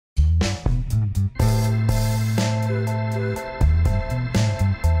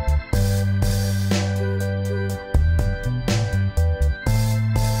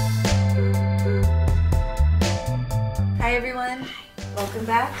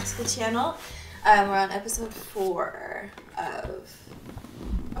back to the channel. We're on episode 4 of...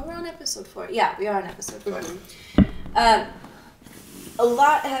 Oh, we're on episode 4. Yeah, we are on episode 4. A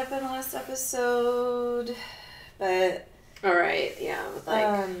lot happened last episode, but... Alright, yeah, with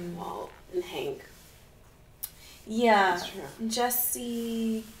like Walt and Hank. Yeah, That's true.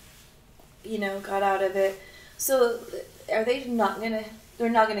 Jesse, you know, got out of it. So, are they not gonna... They're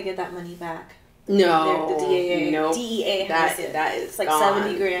not gonna get that money back? No, The DEA, nope. DEA has it. That is it's like gone.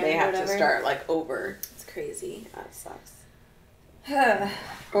 70 grand. They or have whatever. to start like over. It's crazy. That sucks. I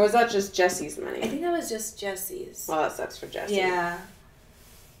Or was that just Jesse's money? think that was just Jesse's. Well, that sucks for Jesse. Yeah.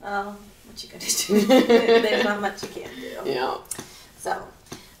 Well, what you gonna do? There's not much you can do. Yeah. So,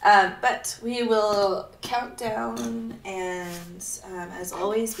 but we will count down, and as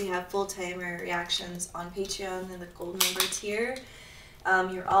always, we have full-timer reactions on Patreon in the gold member tier.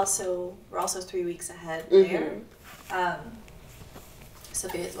 We're also 3 weeks ahead there. So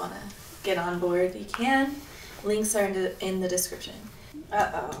if you guys want to get on board, you can. Links are in the description.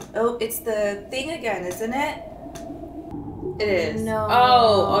 Oh, it's the thing again, isn't it? It is. No.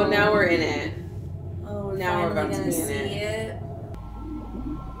 Oh, now we're in it. Oh, we're Now we're finally about to gonna be in see it. it.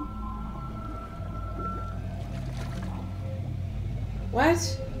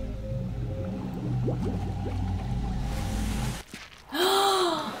 What?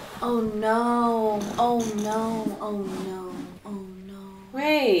 Oh no! Oh no! Oh no! Oh no!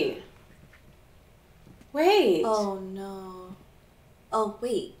 Wait. Wait. Oh no! Oh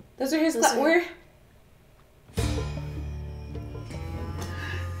wait! Those are his. Those are- Where?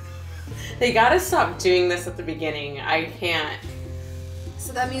 They gotta stop doing this at the beginning. I can't.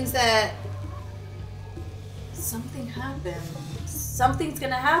 So that means that something happened. Something's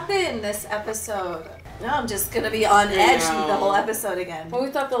gonna happen this episode. No, I'm just gonna be on edge know. the whole episode again. Well, we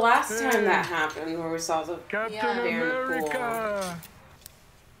thought the last time that happened, where we saw the Captain Yeah. bear in the pool.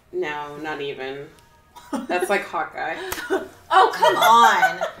 No, not even. That's like Hawkeye. Oh, come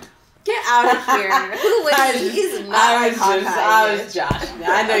on! Get out of here! Who would? He's not like Hawkeye. I was joshing.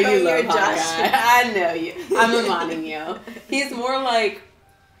 I know you You're love Hawkeye. joshing. I know you. I'm reminding you. He's more like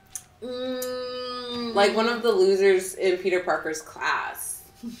one of the losers in Peter Parker's class.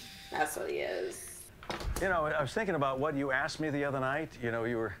 That's what he is. You know, I was thinking about what you asked me the other night. You know,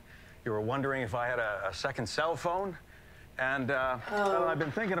 you were wondering if I had a second cell phone, and well, I've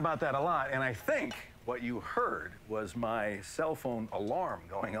been thinking about that a lot. And I think what you heard was my cell phone alarm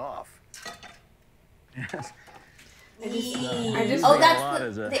going off. Yes. I just Oh, think a lot that's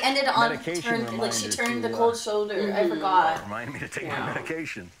as a they ended on medication turn like she reminder turned to, the cold shoulder. I forgot. Remind me to take Yeah. my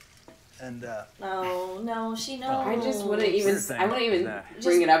medication. And No, she knows. I just wouldn't even. Weird thing I wouldn't even is that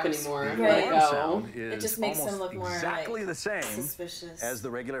bring it up anymore. the Right. Let alarm go. sound is It just makes him almost look more exactly like the same suspicious. as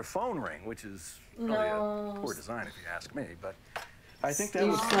the regular phone ring, which is probably No. a poor design if you ask me. But I think that You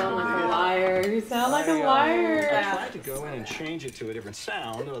was sound like a probably it. liar. You sound like a I liar. tried to go in and change it to a different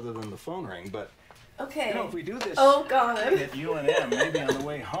sound other than the phone ring, but Okay. you know, if we do this Oh God. at UNM, maybe on the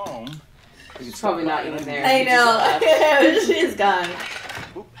way home, we could Probably stop not by even and there. I get know. She's gone.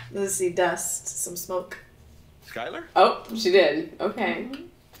 Oop. Let's see dust, some smoke. Skylar? Oh, she did. Okay.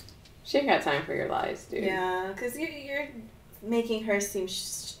 She ain't got time for your lies, dude. Yeah, because you're making her seem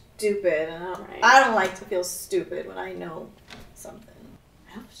stupid, and Right. I don't like to feel stupid when I know something.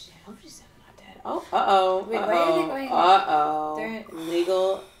 I hope she's not dead. Oh, uh-oh. Wait, why are they going- Uh-oh. They're-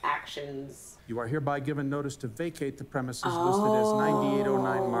 Legal actions. You are hereby given notice to vacate the premises listed as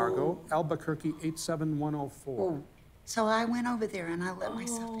 9809 Margot, Albuquerque 87104. So I went over there and I let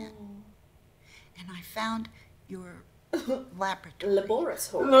myself in. And I found your laboratory.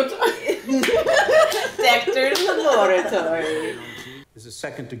 Laboratory. Dexter's Laboratory. Is a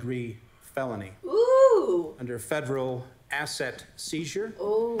second-degree felony. Ooh. Under federal asset seizure,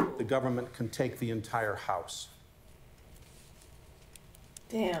 Ooh. the government can take the entire house.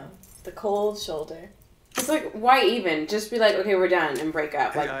 Damn. The cold shoulder. It's like, why even? Just be like, okay, we're done, and break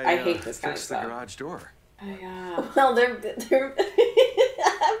up. Like, I hate this kind of fixed the stuff. garage door. Oh, yeah. Well, they're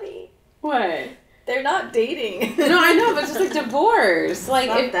happy. What? They're not dating. No, I know, but just like divorce. Like,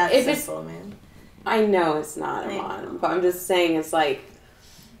 Not if, that if it's... simple, man. I know it's not, I Amon, know. but I'm just saying it's like,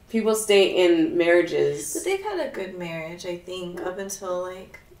 people stay in marriages. But they've had a good marriage, I think, up until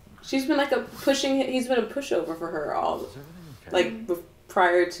like. She's been like he's been a pushover for her all, Is everything okay? like,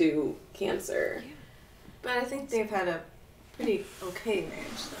 prior to cancer. But I think they've had a pretty okay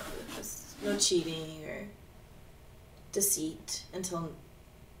marriage, though. Just no cheating or deceit until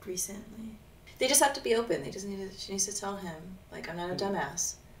recently. They just have to be open. She needs to tell him, like, I'm not a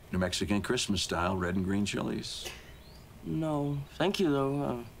dumbass. New Mexican Christmas style red and green chilies. No, thank you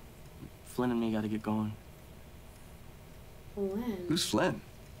though. Flynn and me got to get going. Flynn. Who's Flynn?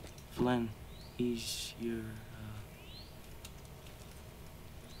 Flynn. He's your,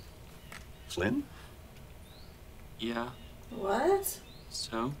 Flynn? Yeah. What?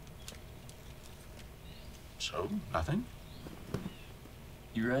 So? So, nothing?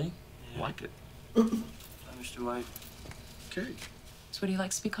 You ready? Like it. Hi, Mr. White. Okay. That's what he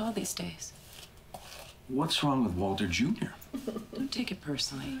likes to be called these days. What's wrong with Walter Jr.? Don't take it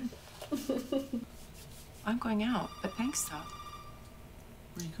personally. I'm going out, but thanks, though.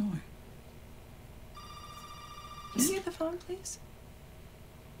 Where are you going? Can you get the phone, please?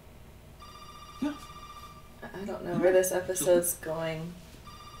 Yeah. I don't know where this episode's going.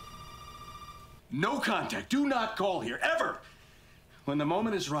 No contact. Do not call here, ever. When the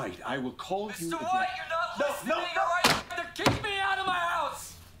moment is right, I will call you. Mr. White, you're not listening. All right, then kick me out of my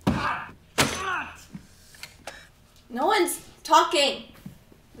house. No one's talking.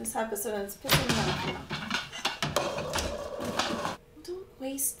 This episode is pissing me off. Don't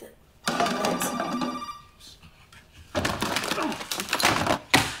waste it.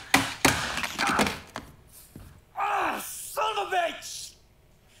 Son of a bitch!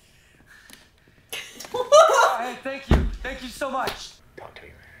 Oh, hey, thank you. Thank you so much. Talk to me,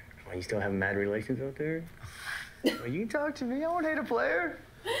 man. Why, you still have mad relations out there? Well, you can talk to me. I won't hate a player.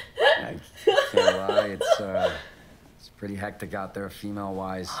 I can't lie. It's pretty hectic out there,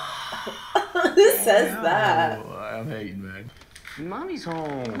 female-wise. Who says that? Oh, I'm hating, man. Mommy's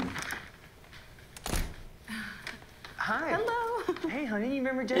home. Hi. Hello. Hey, honey, you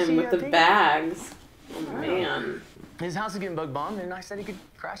remember Jesse? And with the Pink? bags. Oh, man. His house is getting bug bombed, and I said he could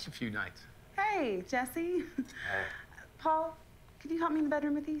crash a few nights. Hey, Jesse. Paul, can you help me in the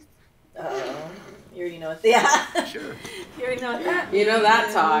bedroom with these? Oh, you already know what. Yeah. Sure. You already know what that. You know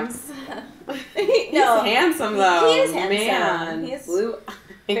that talks. He's No, handsome though. He is handsome. Man. He is blue.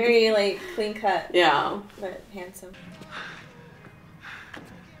 very like clean cut. Yeah. But handsome.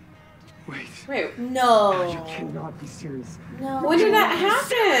 Wait. No. You cannot be serious. No. When did that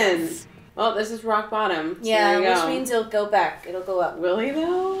happen? Well, this is rock bottom. So Yeah, there you which go. means it'll go back. It'll go up. Will he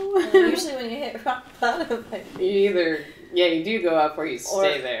though? Usually when you hit rock bottom, like, You either, yeah, you do go up or you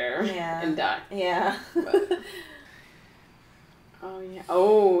stay there yeah. and die. Yeah. But, oh yeah.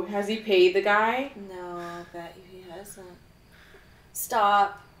 Oh, has he paid the guy? No, I bet he hasn't.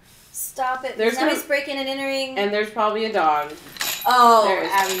 Stop. Stop it. There's now no- he's breaking and entering. And there's probably a dog. Oh, There's,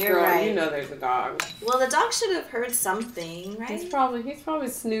 Abby, you're girl, right. You know there's a dog. Well, the dog should have heard something, right? He's probably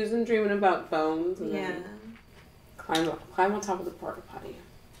snoozing, dreaming about bones. And Yeah. then climb on top of the porta potty.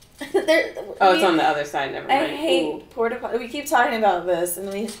 Oh, It's on the other side. Never mind. I hate porta potty. We keep talking about this,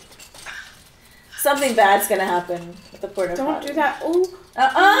 and something bad's gonna happen with the porta potty. Don't do that. Ooh.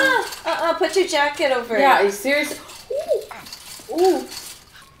 Put your jacket over. Yeah, are you serious? Ooh. Ooh.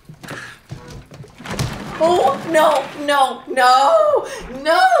 Oh no!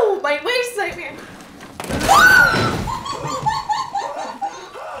 My waist nightmare.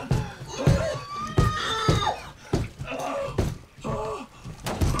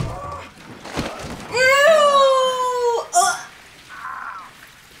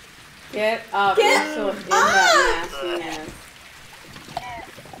 Get up. Get You're so in up. that nastiness.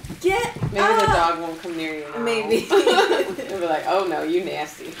 Get Maybe up. the dog won't come near you now. Maybe. They'll be like, oh no, you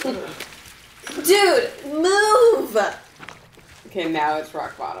nasty. Dude, move! Okay, now it's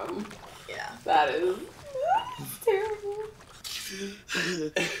rock bottom. Yeah. That is terrible.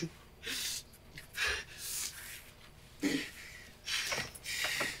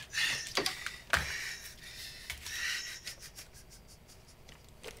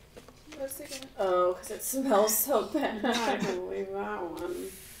 What's it gonna... Oh, because it smells so bad. I can't believe that one.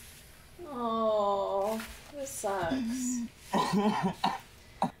 Oh, this sucks.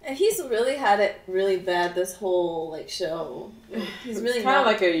 And he's really had it really bad this whole like show. He's really It's kind of not,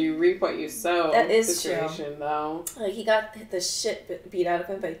 like a you reap what you sow That is situation, though. like he got the shit beat out of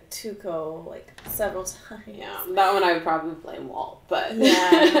him by Tuco like several times. Yeah, that one I would probably blame Walt, but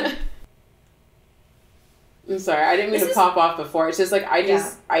Yeah. I'm sorry, I didn't mean This to is- pop off before. It's just like I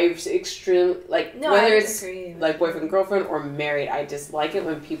extremely like No, whether I it's agree. like boyfriend girlfriend or married. I dislike it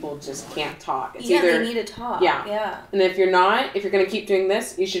when people just can't talk. It's Yeah, either they need to talk. Yeah. Yeah. and if you're gonna keep doing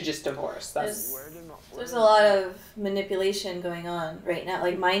this, you should just divorce. That's There's a lot of manipulation going on right now,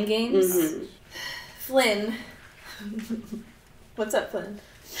 like mind games. Mhm. Flynn. What's up, Flynn?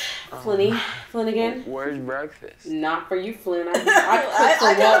 Flynn again. Where's breakfast? Not for you, Flynn. I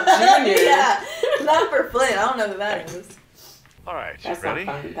cook for Walt Jr. Yeah, not for Flynn. I don't know who that is. All right, That's ready?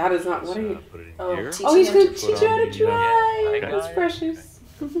 not fun. That is not. What are you? Put it in Oh, here. teach Oh, he's him gonna to teach you how to try. Yeah, That's precious.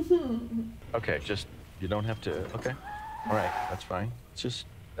 Okay, just, you don't have to, okay. All right, that's fine. It's just,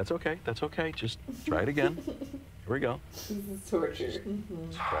 that's okay. Just try it again. Here we go. This is torture.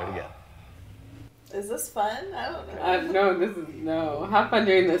 Let's try it again. Is this fun? I don't know. No, this is no. Have fun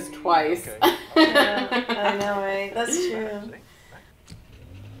doing this twice. Okay. Yeah, I know, right? That's true.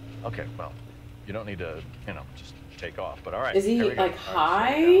 Okay, well, you don't need to, just take off. But all right. Is he here we go. like All right,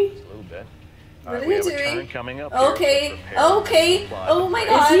 high? slow down just a little bit. What All are we you have a doing? turn coming up here, so Okay. prepare Okay. to slide. Oh my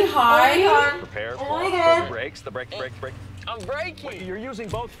god. Is he high? Oh my god. Prepare. Oh my for god. the brakes. The brake. I'm braking. Wait, you're using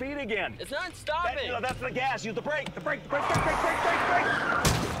both feet again. It's not stopping. That's the gas. Use the brake. The brake. Brake.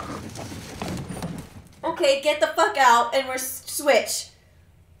 Okay, get the fuck out and we're switch.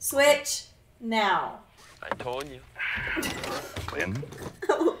 Switch now. I told you. Flynn.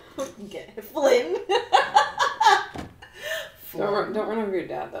 Get Flynn. Don't run over your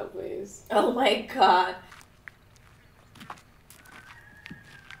dad though, please. Oh my god.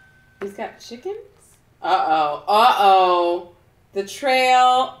 He's got chickens? Uh-oh. The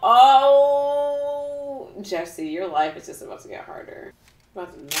trail. Oh. Jesse, your life is just about to get harder.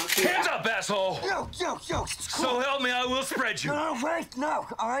 About to knock you Hands out. up, asshole! Yo, it's cool. So help me, I will spread you. No, wait, no.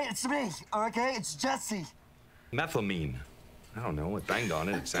 All right, it's me. Okay, it's Jesse. Methylamine. I don't know. It banged on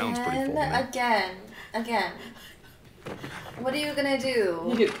it. It sounds pretty full. Man. Again. What are you gonna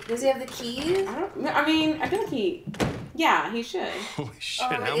do? Does he have the keys? I mean, I feel like he should. Holy shit,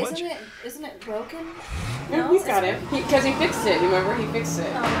 how much? Isn't it broken? No, he's got it. Because he fixed it. Remember? He fixed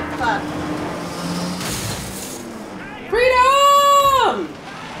it. Oh, fuck. Freedom!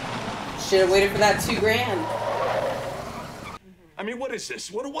 Should have waited for that $2,000. I mean, what is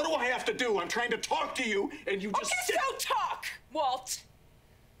this? What do I have to do? I'm trying to talk to you, and you just sit. So talk, Walt.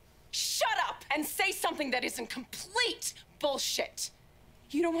 Shut up and say something that isn't complete bullshit.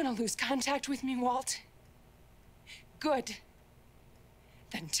 You don't want to lose contact with me, Walt? Good.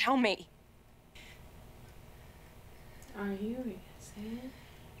 Then tell me. Are you innocent?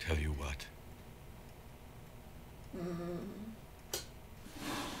 Tell you what.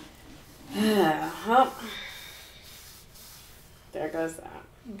 Well, there goes that.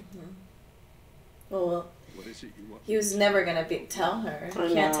 Well, What is it you want? he was never gonna tell her.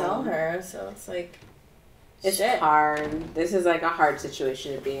 He can't tell her, so it's like It's shit. hard. This is like a hard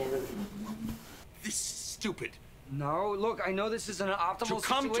situation to be in. This is stupid. No, look, I know this isn't an optimal To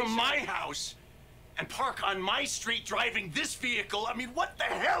come situation. to my house and park on my street driving this vehicle. I mean, what the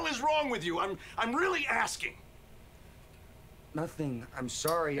hell is wrong with you? I'm really asking. Nothing. I'm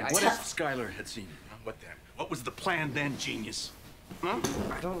sorry. What if Skylar had seen you? Huh? What then? What was the plan then, genius? Huh?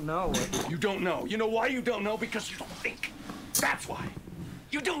 I don't know. You don't know. You know why you don't know? Because you don't think. That's why.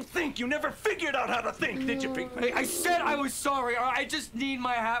 You don't think. You never figured out how to think, did you, Pinkman? Hey, I said I was sorry. All right? I just need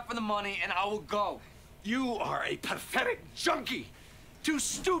my half of the money, and I will go. You are a pathetic junkie. Too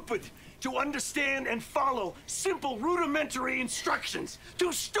stupid to understand and follow simple, rudimentary instructions.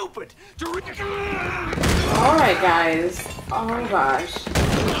 Too stupid to All right, guys. Oh,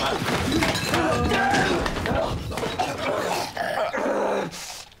 gosh.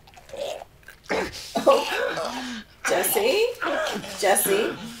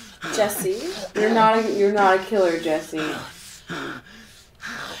 Jesse. You're not a killer, Jesse.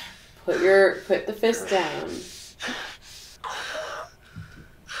 Put the fist down.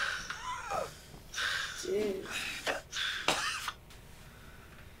 Jeez.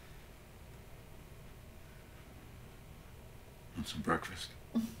 Want some breakfast?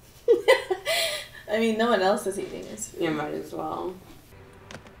 I mean, no one else is eating his food. You might as well.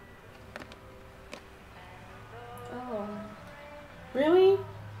 Oh. Really?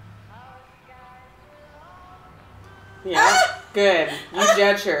 Yeah. Good. You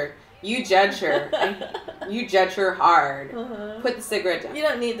judge her. You judge her hard. Put the cigarette down. You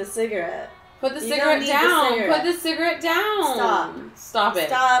don't need the cigarette. Put the You cigarette don't need the down. cigarette. Put the cigarette down. Stop. Stop it.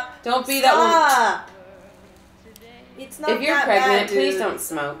 Stop. Don't be Stop. that It's not If you're that pregnant, bad, please dude. don't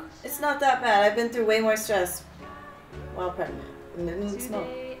smoke. It's not that bad. I've been through way more stress while pregnant. And I didn't smoke.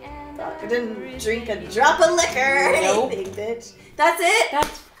 I didn't drink a drop of liquor or Nope. anything, bitch. That's it?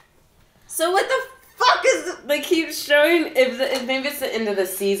 So what the fuck is... They keep showing if maybe it's the end of the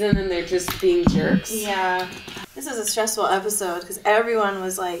season and they're just being jerks. Yeah. This is a stressful episode because everyone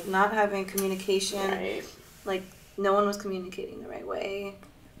was like not having communication. Right. Like no one was communicating the right way.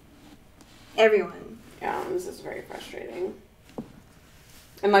 Everyone. Yeah, this is very frustrating.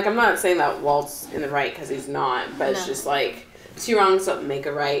 And like I'm not saying that Walt's in the right because he's not, but it's No. just like two wrongs don't make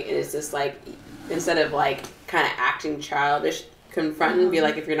a right. And it's just like instead of like kind of acting childish, confront and be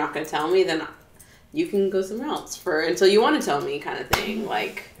like, if you're not going to tell me, then you can go somewhere else for until you want to tell me, kind of thing.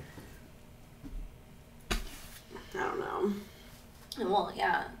 Like, I don't know. Well,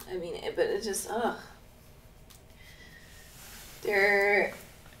 yeah. I mean, but it just, ugh.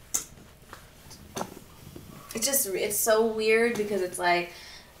 it's so weird because it's like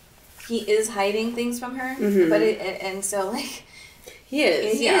he is hiding things from her, but and so like he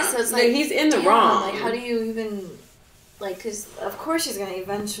is. He is. So it's like he's in the wrong. Like, how do you even like? Because of course she's gonna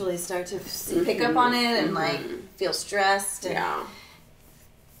eventually start to pick up on it and like feel stressed. And,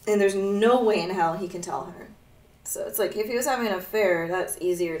 and there's no way in hell he can tell her. So it's like if he was having an affair, that's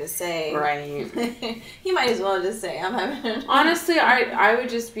easier to say. Right. He might as well just say I'm having an affair. Honestly, I would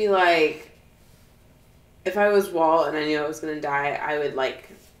just be like, if I was Walt and I knew I was gonna die, I would like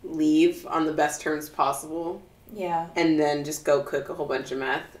leave on the best terms possible. Yeah. And then just go cook a whole bunch of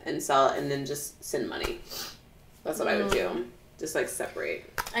meth and sell it and then just send money. That's what I would do. Just like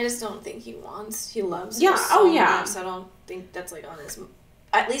separate. I just don't think he loves her Yeah. so Oh yeah. much, so I don't think that's like on his,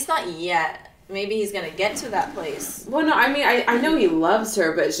 at least not yet. Maybe he's gonna get to that place. Well, no, I mean, I know he loves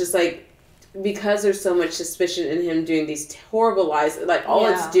her, but it's just like, because there's so much suspicion in him doing these horrible lies, like all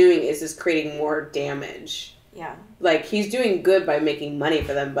it's doing is just creating more damage. Yeah. Like he's doing good by making money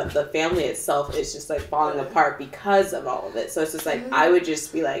for them, but the family itself is just like falling apart because of all of it. So it's just like, I would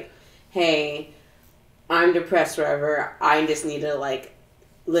just be like, hey, I'm depressed or whatever. I just need to like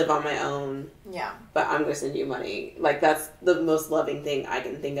live on my own. Yeah. But I'm going to send you money. Like that's the most loving thing I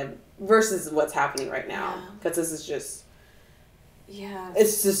can think of versus what's happening right now. Because this is just... Yeah.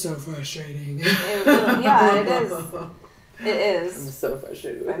 It's just so frustrating. Yeah, it is. It is. I'm so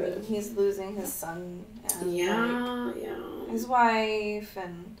frustrated with it. I mean, he's losing his son and his wife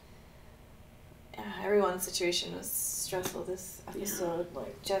and everyone's situation was stressful this episode.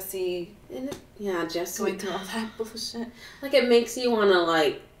 Like Jesse. Jesse going through all that bullshit. Like it makes you want to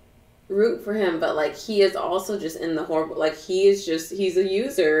like root for him, but like he is also just in the horrible. Like he's a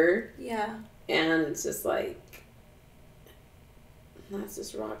user. Yeah. And it's just like. That's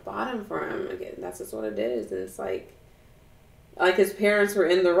just rock bottom for him. Again, that's just what it is. And it's like his parents were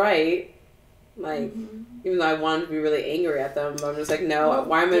in the right. Like, even though I wanted to be really angry at them, but I'm just like, no,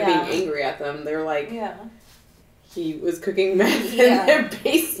 why am I being angry at them? They're like, he was cooking meth in their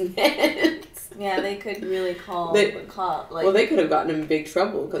basement. Yeah, they could really call the cop. Like, well, they could have gotten in big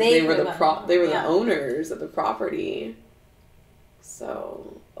trouble because they were the owners of the property.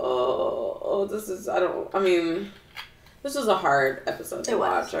 So, this was a hard episode to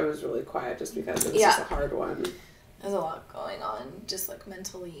watch. I was really quiet just because it was just a hard one. There's a lot going on, just like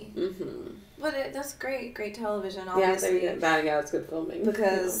mentally. Mm-hmm. But that's great television, obviously. Yeah, it's good filming.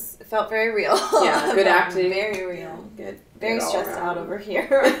 Because it felt very real. Yeah, good acting. Very real. Yeah, good. Very stressed out over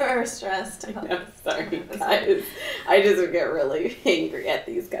here. Stressed out. I'm sorry, guys. I just get really angry at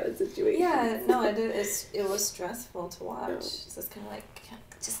these kind of situations. Yeah, no, it was stressful to watch. Yeah. So it's kind of like,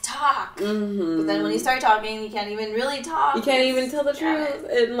 just talk. Mm-hmm. But then when you start talking, you can't even really talk. You can't even tell the truth.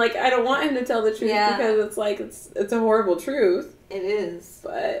 And like, I don't want him to tell the truth because it's like, it's a horrible truth. It is.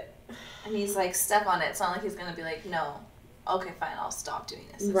 But. And he's like stuck on it. It's not like he's going to be like, no. Okay, fine, I'll stop doing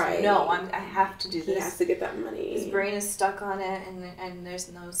this. Right. No, I have to do this. He has to get that money. His brain is stuck on it, and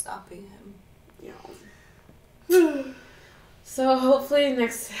there's no stopping him. Yeah. So hopefully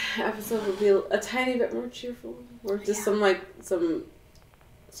next episode will be a tiny bit more cheerful, or just some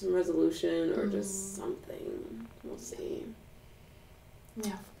resolution, or just something. We'll see.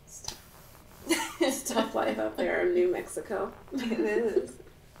 Yeah. It's tough life out there in New Mexico. It is.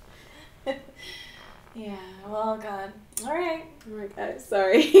 Yeah, well, God. All right, guys.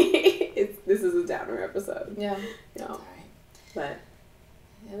 Sorry. This is a downer episode. Yeah. No. All right. But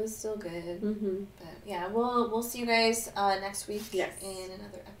it was still good. Mm-hmm. But yeah, we'll see you guys next week. Yes. In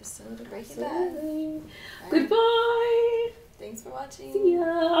another episode of Breaking Bad. Goodbye. Thanks for watching. See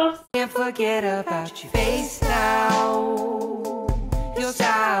ya. Can't forget about your face now, your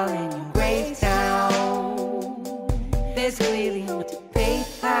style and your great town. There's clearly